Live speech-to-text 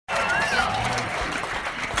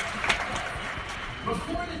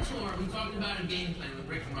tour, we talked about a game plan with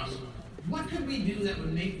Rick and Russell. What could we do that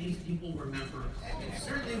would make these people remember us? It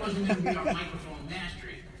certainly wasn't going to be our microphone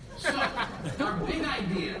mastery. So, our big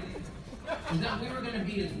idea is that we were going to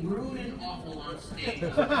be as rude and awful on stage.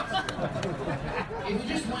 If we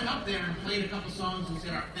just went up there and played a couple songs and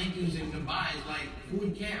said our thank yous and goodbyes, like, who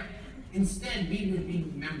would care? Instead, we would be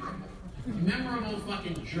memorable. Memorable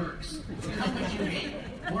fucking jerks. How much you hate?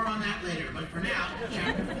 More on that later. But for now,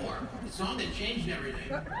 chapter 4, the song that changed everything.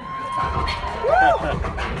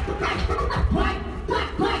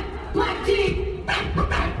 Black tea! Black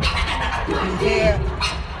tea!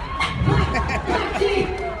 Black tea!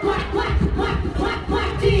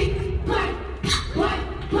 Black tea!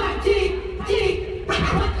 Black tea! Tea!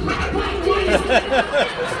 Black tea!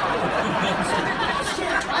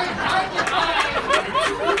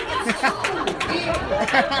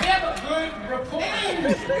 We have a good rapport.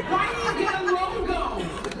 Why do you get a logo?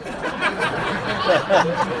 I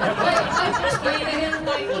just gave him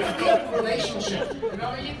like a good relationship. You know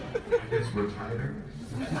what I mean? I guess we're tighter.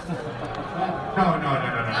 No.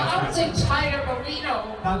 I would say tighter, but we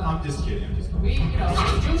know. I'm just kidding. We, we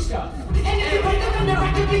do stuff.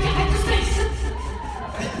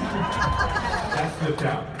 That's flipped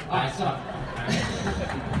out.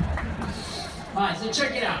 Alright, so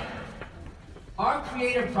check it out. Our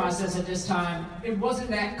creative process at this time, it wasn't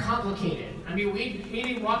that complicated. I mean, we'd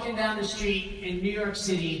be walking down the street in New York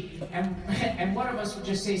City, and one of us would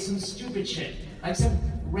just say some stupid shit, like some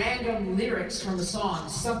random lyrics from a song,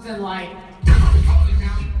 something like,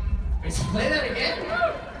 let's play that again?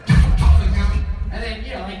 And then,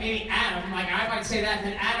 like maybe Adam, like I might say that, and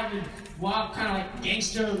then Adam would walk kind of like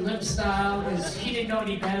gangster lip style, because he didn't know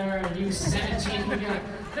any better, and he was 17, he'd be like,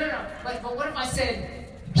 no, but what if I said,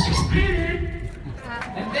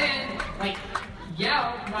 and then, like,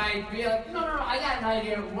 Yao might be like, no, I got an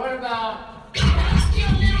idea. What about...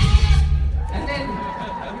 And then,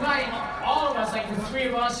 all of us, like the three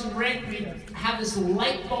of us and Rick, we'd have this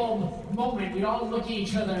light bulb moment. We'd all look at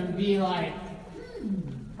each other and be like,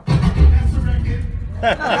 That's a record.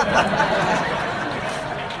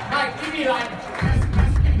 Right, we'd be like,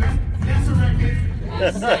 That's a record.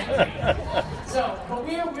 Exactly. So, but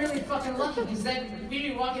we were really fucking lucky, because then we'd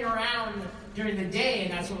be walking around during the day,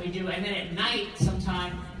 and that's what we do. And then at night,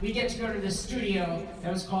 sometime, we get to go to this studio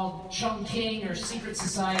that was called Chung King or Secret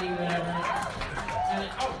Society, whatever. And then,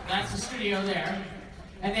 that's the studio there.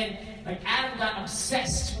 And then, like, Adam got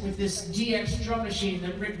obsessed with this DX drum machine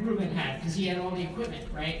that Rick Rubin had, because he had all the equipment,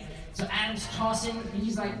 right? So Adam's tossing, and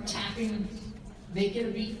he's like tapping, making a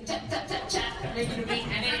beat, tap, tap, tap, tap, making a beat,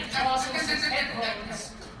 and then he tosses his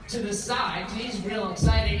headphones to the side, because he's real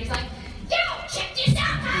excited. He's like, yo, check this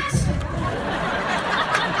out, guys!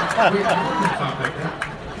 Wait, I don't talk like that.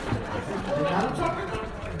 Adam talk like that?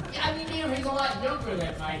 Yeah, I mean, he's a lot younger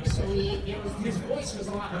than Mike, so his voice was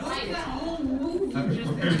a lot higher. That whole movie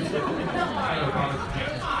just...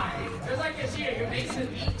 There's like this here, you're making the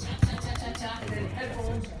beat, tap, tap, tap, tap, tap, and then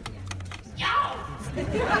headphones, yo!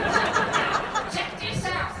 Check this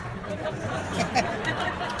out!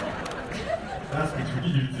 That's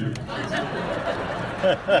between you two.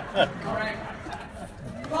 Alright.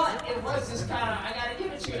 But it was just kind of, I gotta give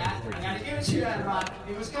it to you, Adam Rock.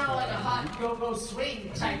 It was kind of like a hot go-go swing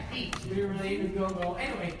type beat. We were really into go-go.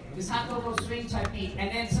 Anyway, this hot go-go swing type beat. And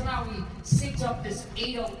then somehow we synced up this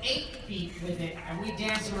 808 beat with it, and we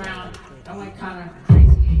danced around and went kind of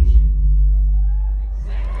crazy Asian.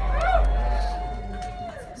 Exactly.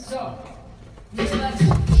 So, we were left to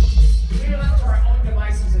our own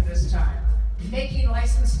devices at this time, making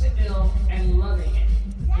License to Ill and loving it.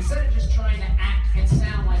 Instead of just trying to act and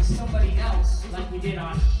sound like somebody else, like we did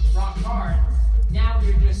on Rock Hard, now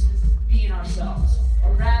we're just being ourselves,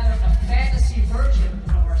 or rather a fantasy version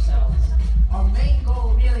of ourselves. Our main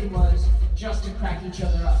goal really was just to crack each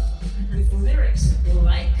other up, with lyrics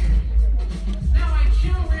like, now I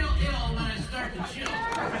chill real ill when I start to chill. I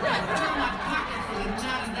fill my pockets with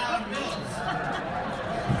 $1,000 bills.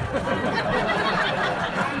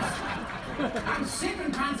 I'm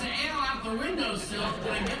sipping pints of ale out the windowsill.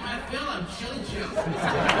 When I get my fill, I'm chilly chill.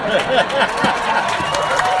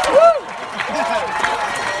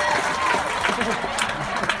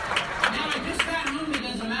 Now I just got home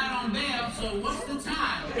because I'm out on bail, so what's the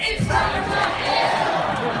time? It's time for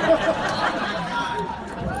ale! Oh my God.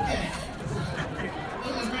 Okay. A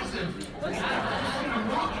little aggressive. I'm just going to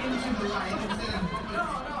walk into the light instead of... No, I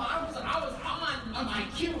was on my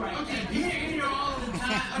cue right. Okay, being here all the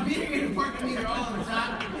time. I'm being here working meter all the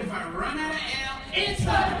time. If I run out of ale, it's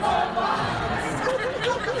time for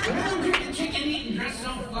I'm drinking chicken, eating, dressed so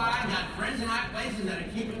fly. Got friends in high places that are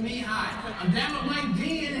keeping me high. I'm down with Mike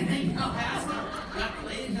D and it ain't no hassle. Got the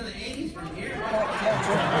ladies of the 80s from here.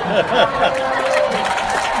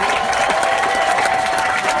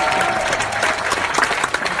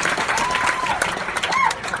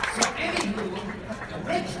 So anywho,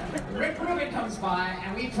 Rick Rubin comes by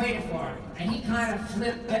and we played it for him. And he kind of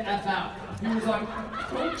flipped the F out. He was like,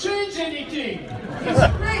 don't change anything. It's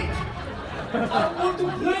great. I want to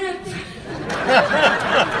play it.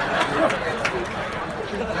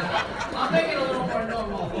 I'll make it a little more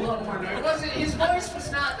normal, a little more normal. It wasn't, his voice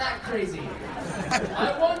was not that crazy.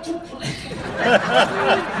 I want to play.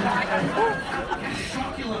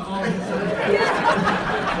 Succulent all the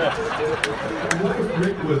What if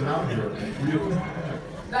Rick was out here?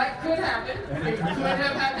 That could happen. It could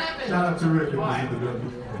have happened. Shout out to Rick. It was Why? in the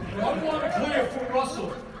building. I want to play it for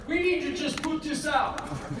Russell. We need to just put this out.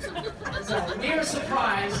 So we were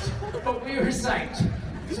surprised, but we were psyched.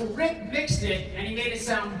 So Rick mixed it, and he made it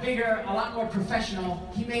sound bigger, a lot more professional.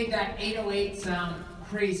 He made that 808 sound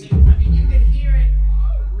crazy. I mean, you could hear it,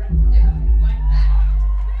 yeah, like that.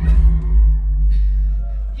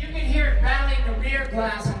 You can hear it rattling the rear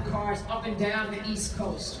glass of cars up and down the East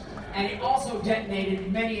Coast. And it also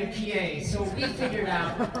detonated many a PA. So we figured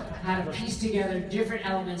out how to piece together different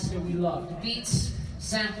elements that we loved. Beats,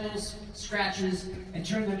 samples, scratches, and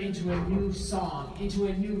turn them into a new song, into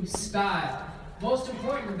a new style. Most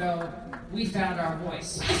important though, we found our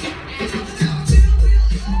voice.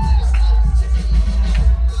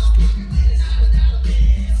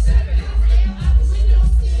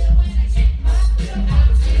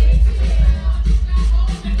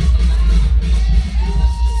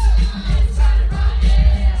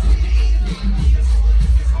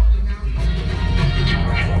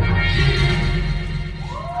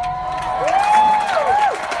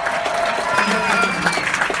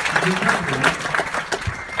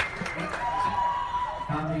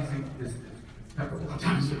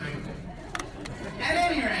 At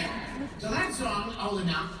any rate, so that song, Hold It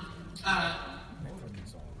Now,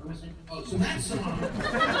 so that song,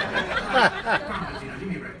 give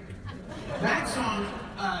me a break. That song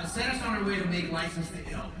set us on our way to make License to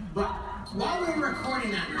Ill. But while we were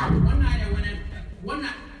recording that record, one night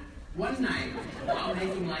while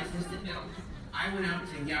making License to Ill, I went out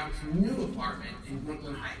to Yaut's new apartment in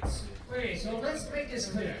Brooklyn Heights. Wait, so let's make this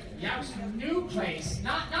clear. Yaut's new place,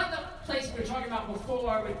 not the place we were talking about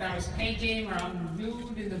before with that was painting or I'm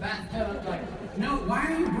nude in the bathtub, like. No, why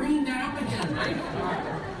are you bringing that up again, Mike?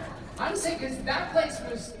 I'm saying because that place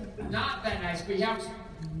was not that nice, but Yaut's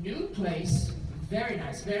new place, very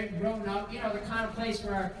nice, very grown up. You know, the kind of place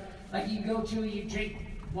where, like, you go to, you drink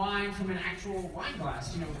wine from an actual wine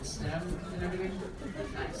glass, you know, with the stem and everything.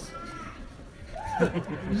 Nice.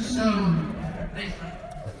 So,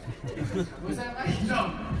 Was that right?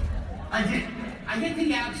 so, I get to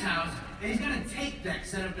Yaut's house, and he's got a tape deck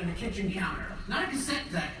set up in the kitchen counter. Not a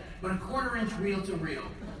cassette deck, but a 1/4-inch reel-to-reel.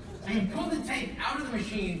 And he pulled the tape out of the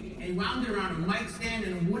machine, and he wound it around a mic stand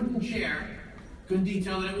and a wooden chair. Couldn't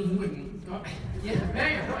detail that it was wooden. Oh, yeah,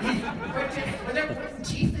 very good. Were there wooden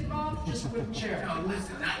teeth involved? Just a wooden chair. No,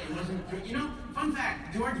 listen, it wasn't. You know, fun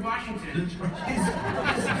fact: George Washington, his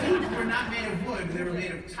teeth were not made of wood; they were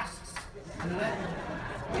made of tusks. You know that?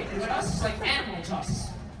 Wait, tusks? Like animal tusks.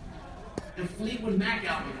 The Fleetwood Mac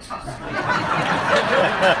album, Tusk. I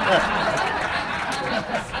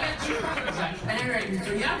got two records, actually. Anyway,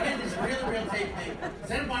 so Yaut had this real tape thing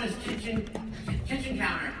set up on his kitchen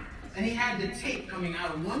counter, and he had the tape coming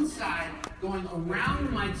out of one side, going around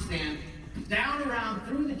the mic stand, down around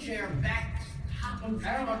through the chair, back. I'm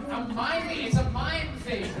miming. It's a mime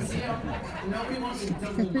thing. See, nobody wants to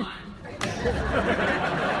double mime. Yeah,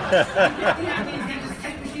 he's got this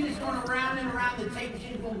tape machine that's going around and around. The tape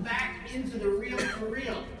machine going back into the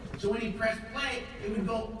reel-to-reel. So when he pressed play, it would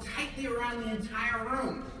go tightly around the entire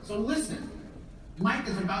room. So listen, Mike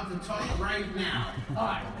is about to talk right now. all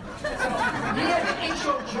right. So we had the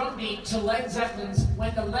intro drum beat to Led Zeppelin's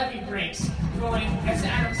 "When the Levee Breaks," going, as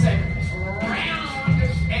Adam said, round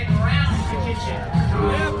and round the kitchen.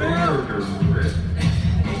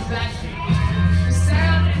 Exactly. The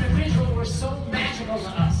sound and the visual were so magical to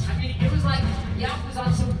us. I mean, it was like Yaut was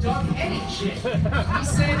on some Doug Henning shit. He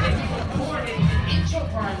said that he recorded the intro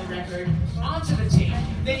part of the record onto the tape,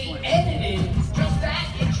 then he edited just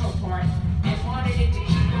that intro part and wanted it to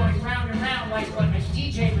keep going round and round like what a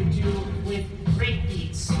DJ would do with great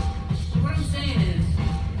beats. So what I'm saying is,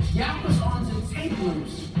 Yaut was on to tape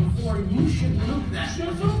loops before You Should Loop That.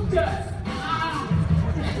 Should loop that.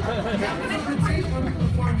 Yaut was on the tape loops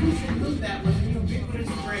before You Should Loop That was a ubiquitous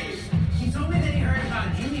phrase. He told me that he heard about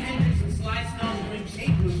Jimi Hendrix and Sly Stone doing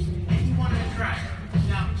tape loops and he wanted to try it.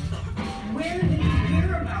 Now, where did he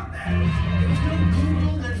hear about that? There's no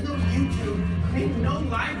Google, there's no YouTube. I mean,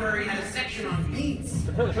 library had a section on beats.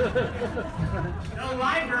 No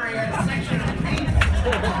library had a section on beats.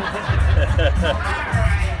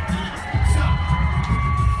 Alright. So,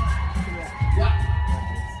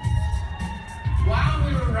 while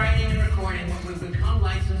we were writing and recording what would become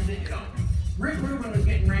Licensed to Ill, Rick Rubin was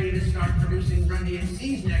getting ready to start producing Run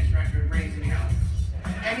DMC's next record, Raising Hell.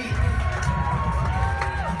 And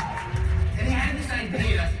he had this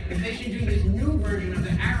idea that they should do this new version of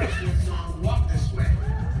the Aerosmith song, Walk This Way.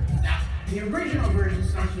 Now, the original version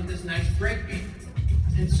starts with this nice breakbeat.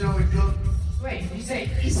 And so it goes... Wait, you say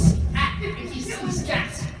is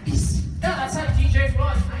gas. No, that's how DJ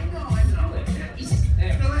was. I know.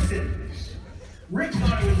 So listen, Rick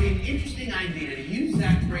thought it would be an interesting idea to use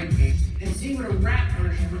that breakbeat and see what a rap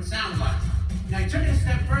version would sound like. Now, he took it a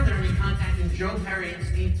step further and he contacted Joe Perry and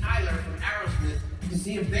Steve Tyler from Aerosmith to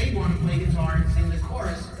see if they want to play guitar and sing the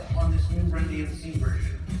chorus on this new Run DMC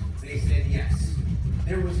version. They said yes.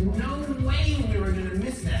 There was no way we were going to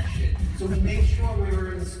miss that shit, so we made sure we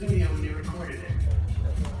were in the studio when they recorded it.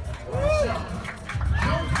 So,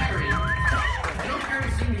 Joe Perry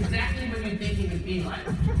seemed exactly what you'd think he would be like.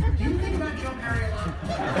 Do you think about Joe Perry a lot?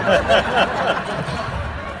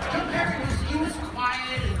 Joe Perry was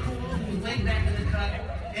quiet and cool, he was laid back in the cut,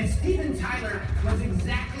 and Steven Tyler was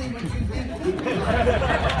exactly what you'd think he'd be like.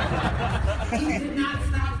 He did not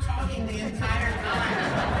stop talking the entire time.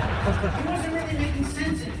 He wasn't really making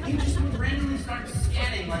sense. He just would randomly start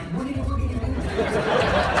scatting, like, woogity woogity woogity.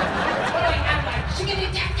 I'm like, shiggity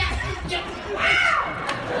dap dap dap. Wow!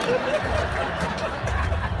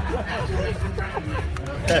 That's your best impression, Mike.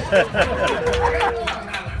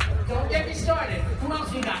 Don't get me started. Who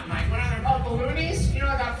else you got, Mike? What other... Oh, balloonies? You know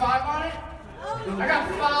I got 5 on it? I got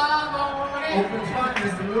 5 on it. Open time,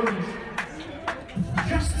 Mr. Moons.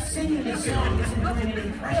 Just singing the song isn't doing an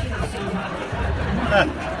impression of somebody.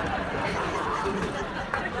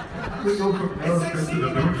 We go from It's like Aerosmith to singing the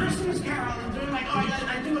a Moons. Christmas carol and doing like, oh,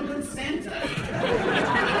 I do a good Santa.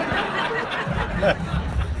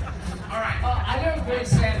 All right. Oh, I know a great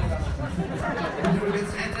Santa though. You do a good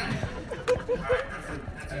Santa? All right,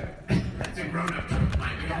 that's a grown-up joke,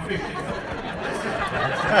 Mike. We don't fix it.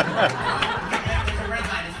 There's a red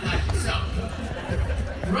light, it's flashing. So,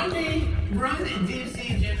 Run and DMC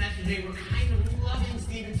and Jam Master Jay were kind of loving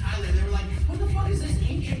Steven Tyler. They were like, what the fuck is this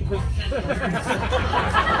ancient quartet?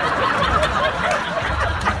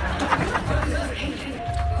 What is this ancient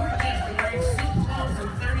quartet wearing silk clothes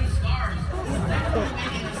and 30 scarves? This is definitely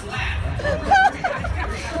making us laugh.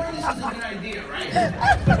 We're sure this is a good idea, right?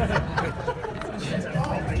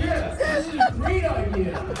 Oh, yeah, this is a great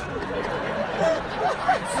idea.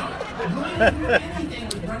 Alright, so, going to do anything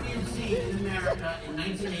with Run DMC in America in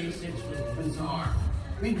 1986 was bizarre.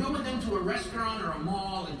 We'd go with them to a restaurant or a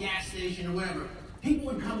mall, a gas station, or whatever. People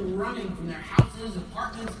would come running from their houses,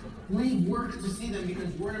 apartments, leave work to see them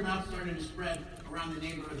because word of mouth started to spread around the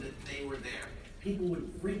neighborhood that they were there. People would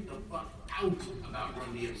freak the fuck out about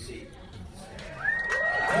Run DMC.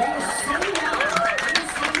 They were so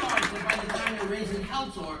large that by the time the Raising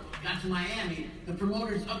Hell tour got to Miami, the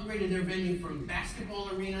promoters upgraded their venue from basketball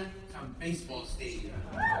arena to a baseball stadium.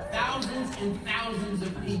 Thousands and thousands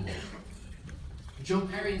of people. Joe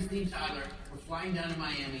Perry and Steve Tyler were flying down to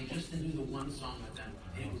Miami just to do the one song with them,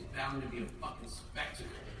 and it was bound to be a fucking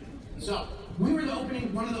spectacle. So, we were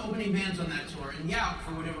one of the opening bands on that tour, and Yauk,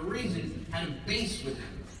 for whatever reason, had a bass with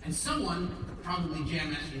him. And someone, probably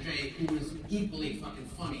Jam Master Jay, who was equally fucking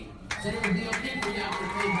funny, said it would be okay for Yauk to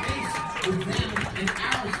play bass with them and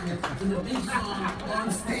Aerosmith in the big song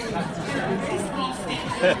on stage in a baseball stadium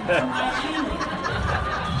in Miami.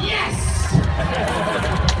 Yes!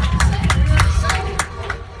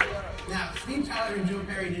 Now, Steve Tyler and Joe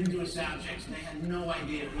Perry didn't do a sound check, so they had no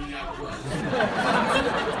idea who Yauk was.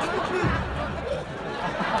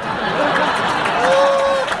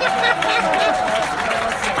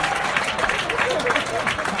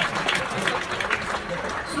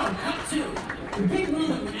 So, cut to the big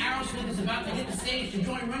moment when Aerosmith is about to hit the stage to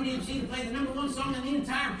join Run DMC to play the #1 song on the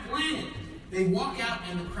entire planet. They walk out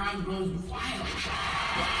and the crowd goes wild.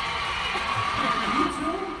 You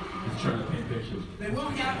too? He's trying to paint pictures. They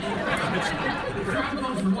walk out and the crowd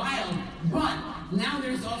goes wild, but now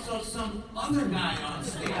there's also some other guy on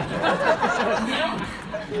stage. Yeah.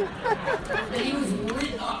 And he was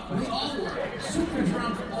lit up. We all were super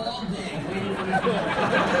drunk all day waiting for his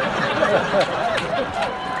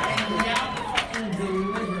And Yauk fucking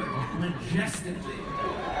delivered majestically.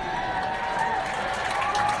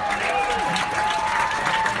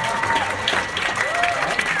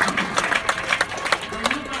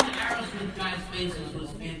 Was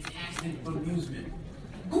fantastic amusement.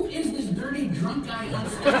 Who is this dirty drunk guy on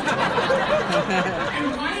stage?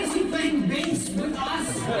 And why is he playing bass with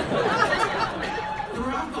us?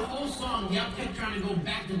 Throughout the whole song, Yelp kept trying to go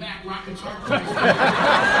back-to-back rock guitar players.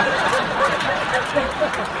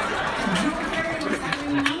 And Joe Perry was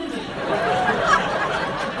having none of it.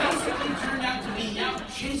 It basically turned out to be Yelp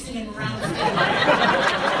chasing him around the stage.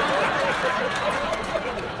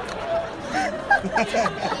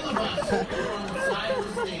 And all of us were on the side of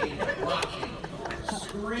the stage watching,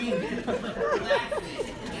 screaming,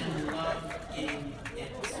 laughing, and loving